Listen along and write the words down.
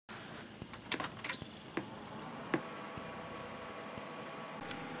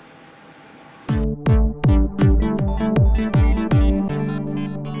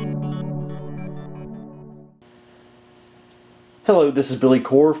Hello, this is Billy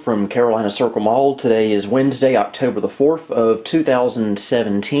Core from Carolina Circle Mall. Today is Wednesday, October the 4th of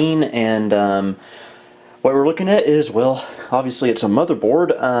 2017, and what we're looking at is, well, obviously it's a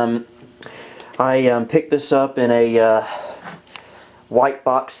motherboard. I picked this up in a white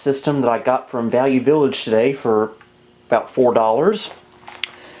box system that I got from Value Village today for about $4.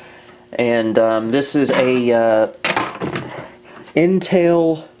 And this is a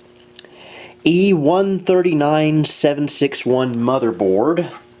Intel E139761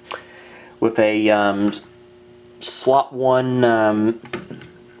 motherboard with a slot 1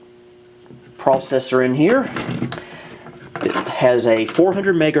 processor in here. It has a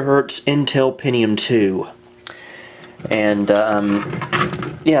 400 megahertz Intel Pentium 2. And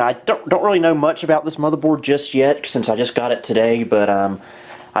yeah, I don't really know much about this motherboard just yet since I just got it today, but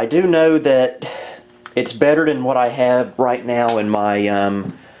I do know that it's better than what I have right now in my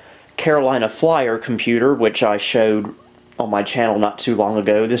Carolina Flyer computer, which I showed on my channel not too long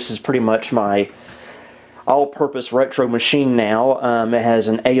ago. This is pretty much my all-purpose retro machine now. It has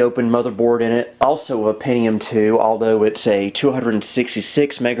an A-open motherboard in it, also a Pentium 2, although it's a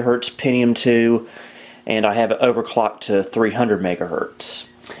 266 megahertz Pentium 2, and I have it overclocked to 300 megahertz,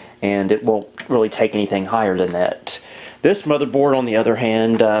 and it won't really take anything higher than that. This motherboard, on the other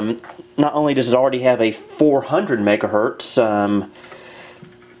hand, not only does it already have a 400 megahertz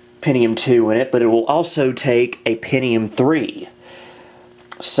Pentium 2 in it, but it will also take a Pentium 3.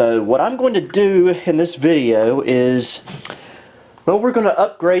 So what I'm going to do in this video is, well, we're going to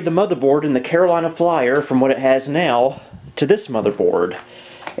upgrade the motherboard in the Carolina Flyer from what it has now to this motherboard.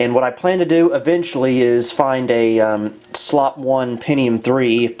 And what I plan to do eventually is find a slot 1 Pentium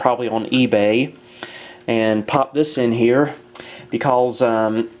 3, probably on eBay, and pop this in here, because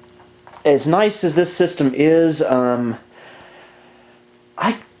as nice as this system is,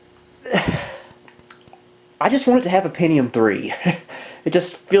 I just want it to have a Pentium 3. It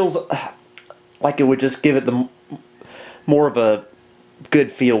just feels like it would just give it the more of a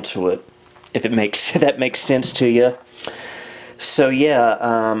good feel to it, if that makes sense to you. So yeah,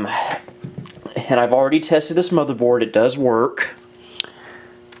 and I've already tested this motherboard. It does work.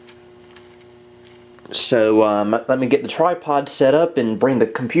 So let me get the tripod set up and bring the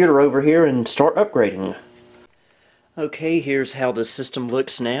computer over here and start upgrading. Okay, here's how the system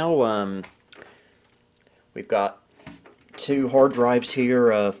looks now. We've got two hard drives here,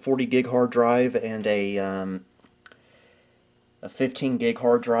 a 40 gig hard drive and a 15 gig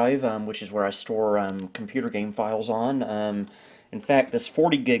hard drive, which is where I store computer game files on. In fact, this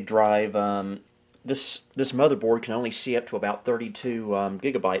 40 gig drive, this motherboard can only see up to about 32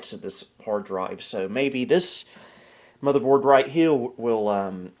 gigabytes of this hard drive, so maybe this motherboard right here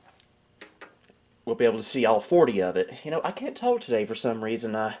will be able to see all 40 of it. You know, I can't talk today for some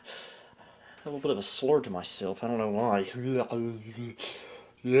reason. I have a little bit of a slur to myself. I don't know why.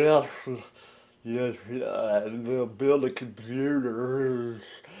 Yes, build a computer.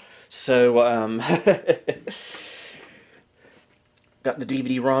 So, got the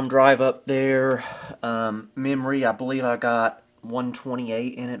DVD-ROM drive up there. Memory, I believe I got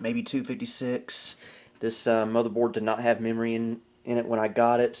 128 in it, maybe 256. This motherboard did not have memory in it when I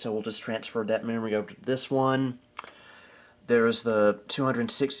got it, so we'll just transfer that memory over to this one. There's the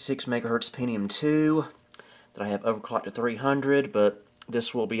 266 megahertz Pentium 2 that I have overclocked to 300, but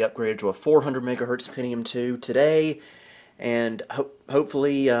this will be upgraded to a 400 megahertz Pentium 2 today, and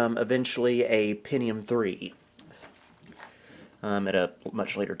hopefully eventually a Pentium 3 at a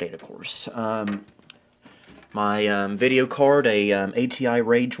much later date, of course. My video card, a ATI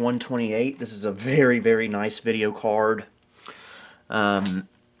Rage 128. This is a very, very nice video card.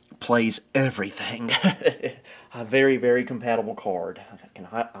 Plays everything. A very, very compatible card.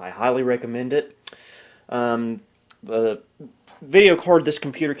 I highly recommend it. The video card this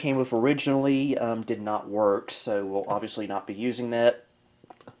computer came with originally did not work, so we'll obviously not be using that.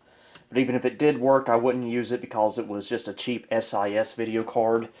 But even if it did work, I wouldn't use it because it was just a cheap SIS video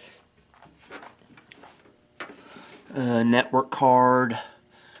card. Network card,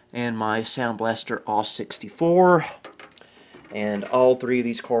 and my Sound Blaster AW64. And all three of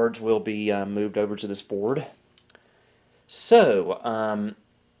these cards will be moved over to this board. So,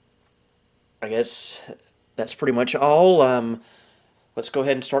 I guess that's pretty much all. Let's go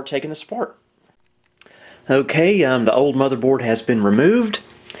ahead and start taking this apart. Okay, the old motherboard has been removed,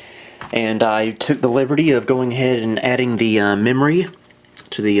 and I took the liberty of going ahead and adding the memory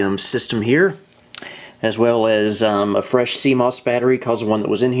to the system here, as well as a fresh CMOS battery because the one that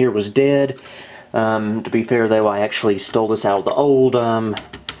was in here was dead. To be fair though, I actually stole this out of the old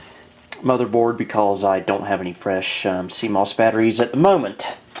motherboard because I don't have any fresh CMOS batteries at the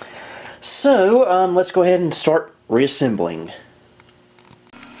moment. So let's go ahead and start reassembling.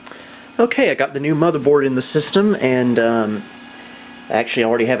 Okay, I got the new motherboard in the system, and actually I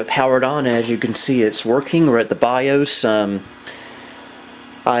already have it powered on. As you can see, it's working. We're at the BIOS.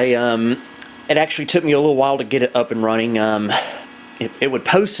 It actually took me a little while to get it up and running. It would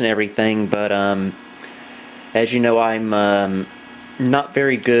post and everything, but as you know, I'm not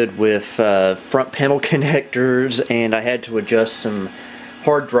very good with front panel connectors, and I had to adjust some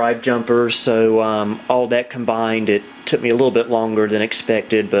hard drive jumpers, so all that combined, it took me a little bit longer than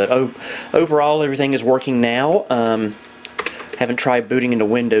expected, but overall everything is working now. Haven't tried booting into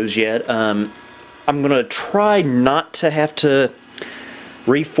Windows yet. I'm gonna try not to have to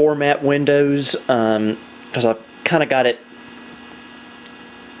reformat Windows, because I've kind of got it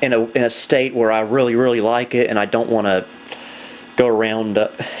in a state where I really like it, and I don't want to go around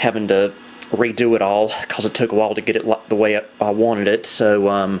having to redo it all, because it took a while to get it the way I wanted it.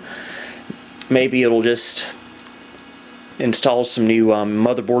 So maybe it'll just install some new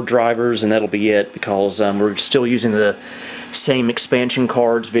motherboard drivers, and that'll be it, because we're still using the same expansion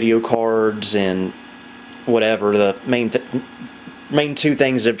cards, video cards, and whatever. The main two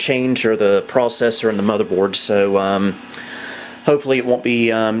things that have changed are the processor and the motherboard. So hopefully it won't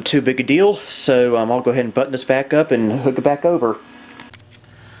be too big a deal. So I'll go ahead and button this back up and hook it back over.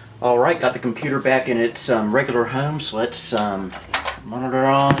 Alright, got the computer back in its regular home, so let's monitor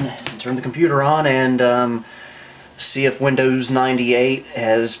on, turn the computer on, and see if Windows 98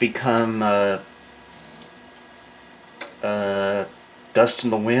 has become dust in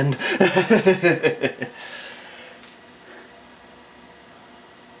the wind.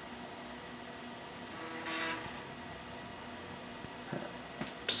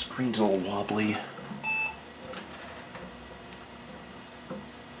 Screen's a little wobbly.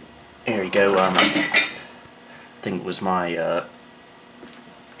 There you go. I think it was my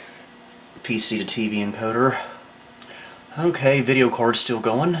PC to TV encoder. Okay, video card's still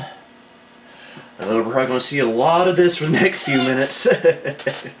going. We're probably going to see a lot of this for the next few minutes.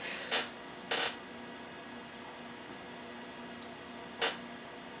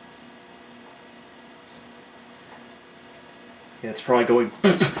 Yeah, it's probably going...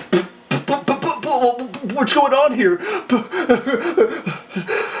 What's going on here?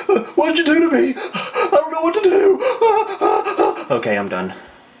 What did you do to me? I don't know what to do. Okay, I'm done.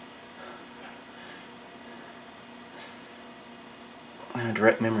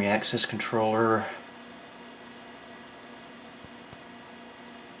 Direct memory access controller.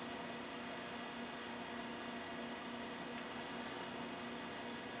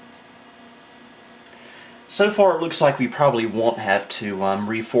 So far it looks like we probably won't have to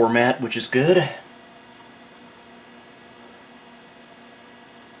reformat, which is good.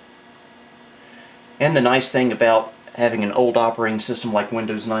 And the nice thing about having an old operating system like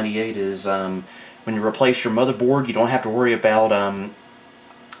Windows 98 is when you replace your motherboard, you don't have to worry about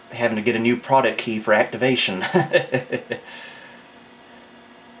having to get a new product key for activation.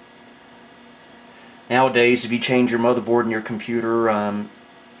 Nowadays, if you change your motherboard in your computer,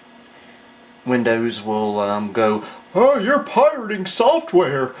 Windows will go, "Oh, you're pirating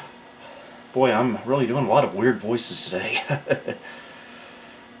software." Boy, I'm really doing a lot of weird voices today.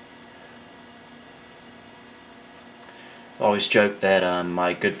 I always joke that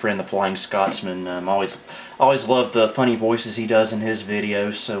my good friend the Flying Scotsman, always loved the funny voices he does in his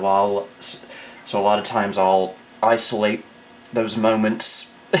videos. So a lot of times I'll isolate those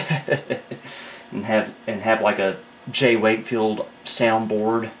moments and have like a Jay Wakefield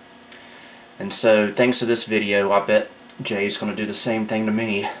soundboard. And so thanks to this video, I bet Jay's going to do the same thing to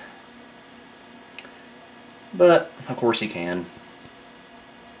me. But of course he can.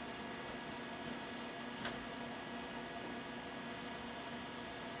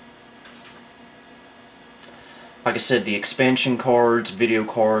 Like I said, the expansion cards, video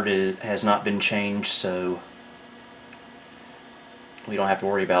card has not been changed, so we don't have to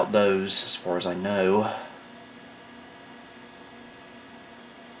worry about those as far as I know.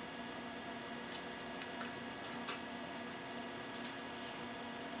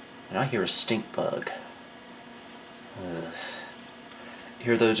 And I hear a stink bug. I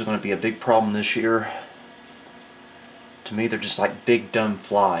hear those are going to be a big problem this year. To me, they're just like big dumb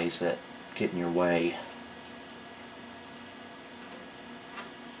flies that get in your way.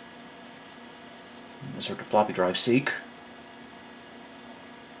 Insert the floppy drive seek.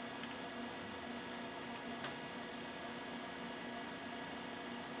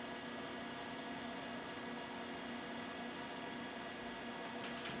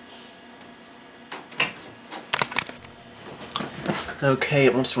 Okay,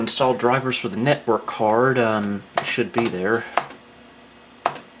 it wants to install drivers for the network card. It should be there.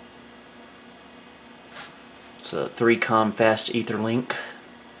 It's a 3-com fast Etherlink.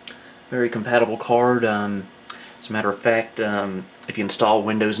 Very compatible card. As a matter of fact, if you install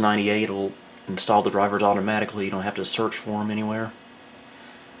Windows 98, it'll install the drivers automatically. You don't have to search for them anywhere.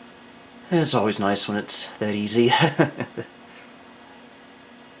 And it's always nice when it's that easy.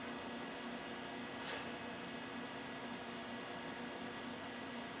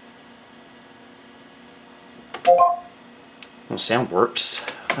 Well, sound works.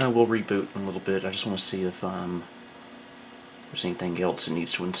 We'll reboot in a little bit. I just want to see if there's anything else it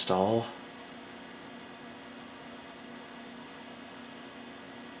needs to install.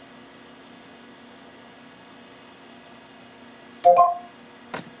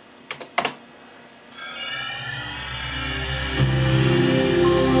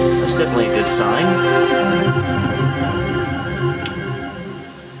 That's definitely a good sign.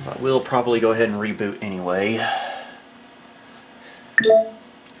 I will probably go ahead and reboot anyway.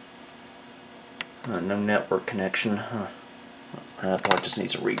 No network connection. That part just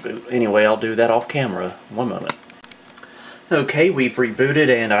needs a reboot. Anyway, I'll do that off camera. One moment. Okay, we've rebooted,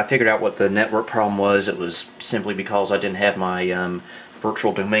 and I figured out what the network problem was. It was simply because I didn't have my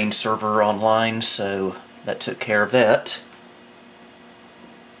virtual domain server online, so that took care of that.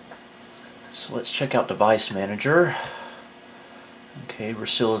 So let's check out Device Manager. Okay, we're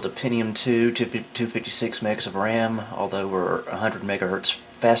still at the Pentium 2, 256 megs of RAM, although we're 100 megahertz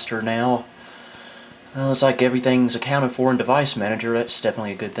faster now. It's like everything's accounted for in Device Manager. That's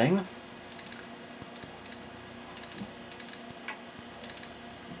definitely a good thing.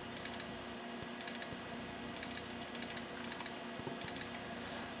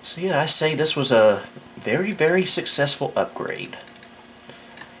 So yeah, I say this was a very, very successful upgrade.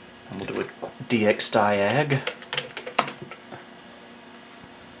 And we'll do a DX diag.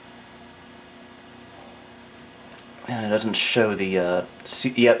 It doesn't show the,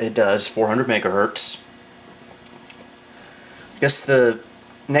 yeah, it does, 400 megahertz. I guess the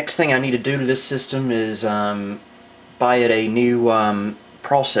next thing I need to do to this system is buy it a new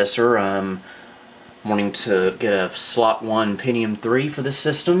processor. I'm wanting to get a slot 1 Pentium 3 for this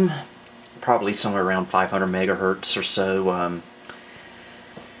system, probably somewhere around 500 megahertz or so.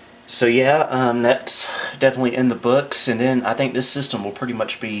 So yeah, that's definitely in the books, and then I think this system will pretty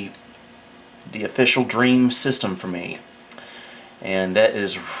much be the official dream system for me, and that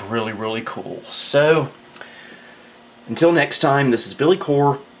is really, really cool. So until next time, this is Billy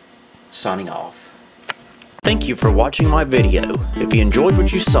Core signing off. Thank you for watching my video. If you enjoyed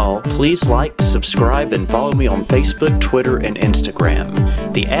what you saw, please like, subscribe, and follow me on Facebook, Twitter, and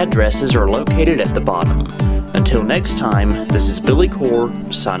Instagram. The addresses are located at the bottom. Until next time, this is Billy Core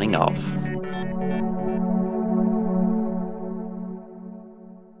signing off.